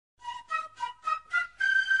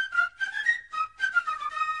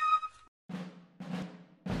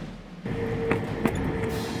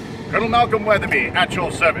Colonel Malcolm Weatherby at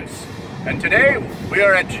your service. And today we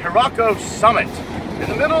are at Hirako Summit, in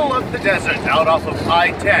the middle of the desert out off of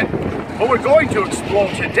I-10. What we're going to explore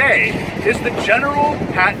today is the General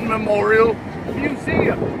Patton Memorial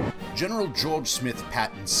Museum. General George Smith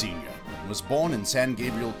Patton Sr. was born in San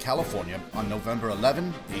Gabriel, California on November 11,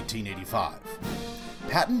 1885.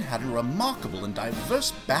 Patton had a remarkable and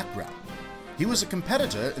diverse background. He was a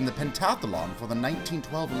competitor in the pentathlon for the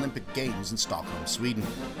 1912 Olympic Games in Stockholm, Sweden.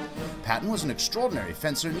 Patton was an extraordinary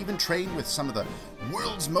fencer and even trained with some of the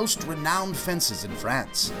world's most renowned fencers in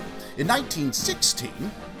France. In 1916,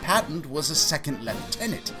 Patton was a second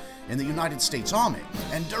lieutenant in the United States Army,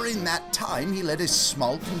 and during that time he led a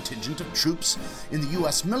small contingent of troops in the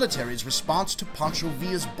U.S. military's response to Pancho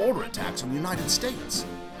Villa's border attacks on the United States.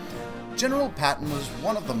 General Patton was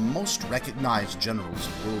one of the most recognized generals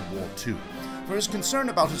of World War II for his concern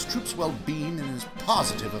about his troops' well-being and his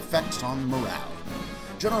positive effects on morale.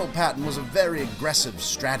 General Patton was a very aggressive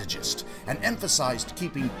strategist and emphasized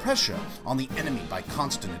keeping pressure on the enemy by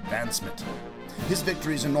constant advancement. His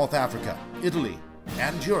victories in North Africa, Italy,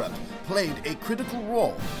 and Europe played a critical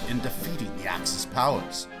role in defeating the Axis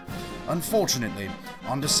powers. Unfortunately,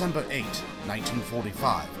 on December 8,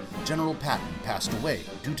 1945, General Patton passed away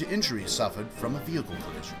due to injuries suffered from a vehicle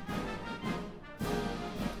collision.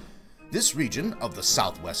 This region of the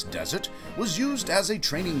Southwest Desert was used as a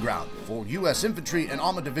training ground for U.S. infantry and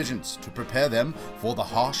armored divisions to prepare them for the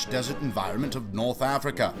harsh desert environment of North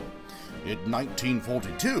Africa. In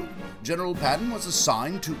 1942, General Patton was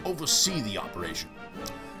assigned to oversee the operation.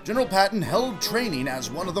 General Patton held training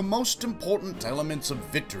as one of the most important elements of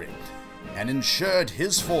victory and ensured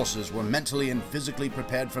his forces were mentally and physically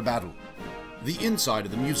prepared for battle. The inside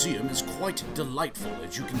of the museum is quite delightful,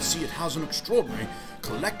 as you can see it has an extraordinary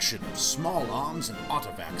collection of small arms and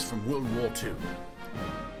artifacts from World War II.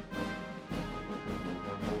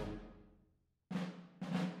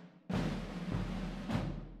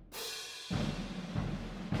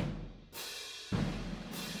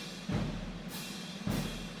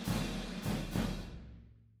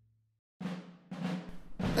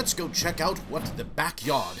 Let's go check out what the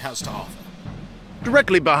backyard has to offer.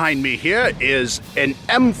 Directly behind me here is an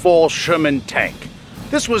M4 Sherman tank.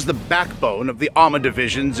 This was the backbone of the armored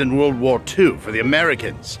divisions in World War II for the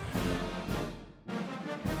Americans.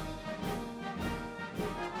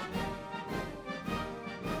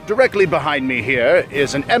 Directly behind me here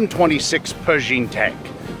is an M26 Pershing tank.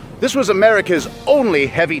 This was America's only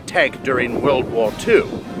heavy tank during World War II.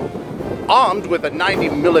 Armed with a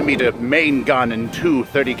 90mm main gun and two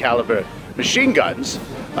 30 caliber machine guns,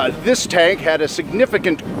 this tank had a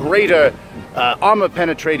significant greater armor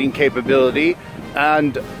penetrating capability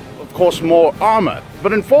and, of course, more armor.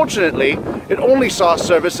 But unfortunately, it only saw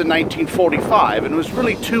service in 1945 and was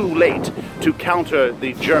really too late to counter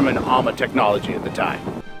the German armor technology at the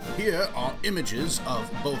time. Here are images of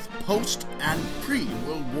both post and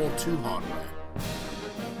pre-World War II hardware.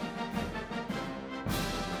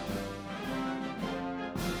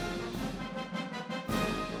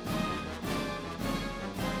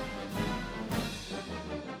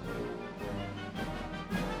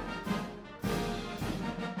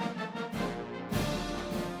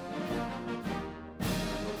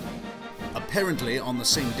 Apparently, on the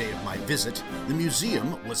same day of my visit, the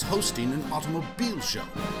museum was hosting an automobile show.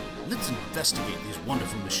 Let's investigate these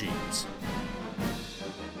wonderful machines.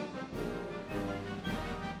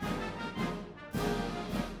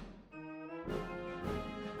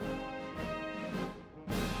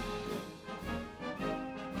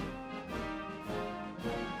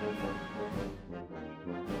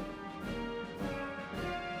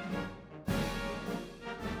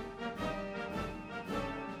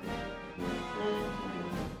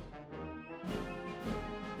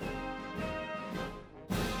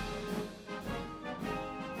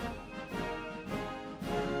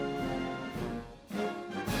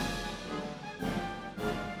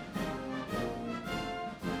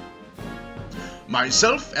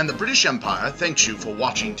 Myself and the British Empire thanks you for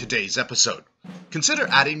watching today's episode. Consider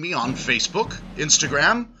adding me on Facebook,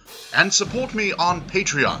 Instagram, and support me on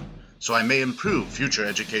Patreon so I may improve future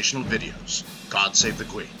educational videos. God save the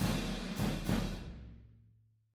Queen.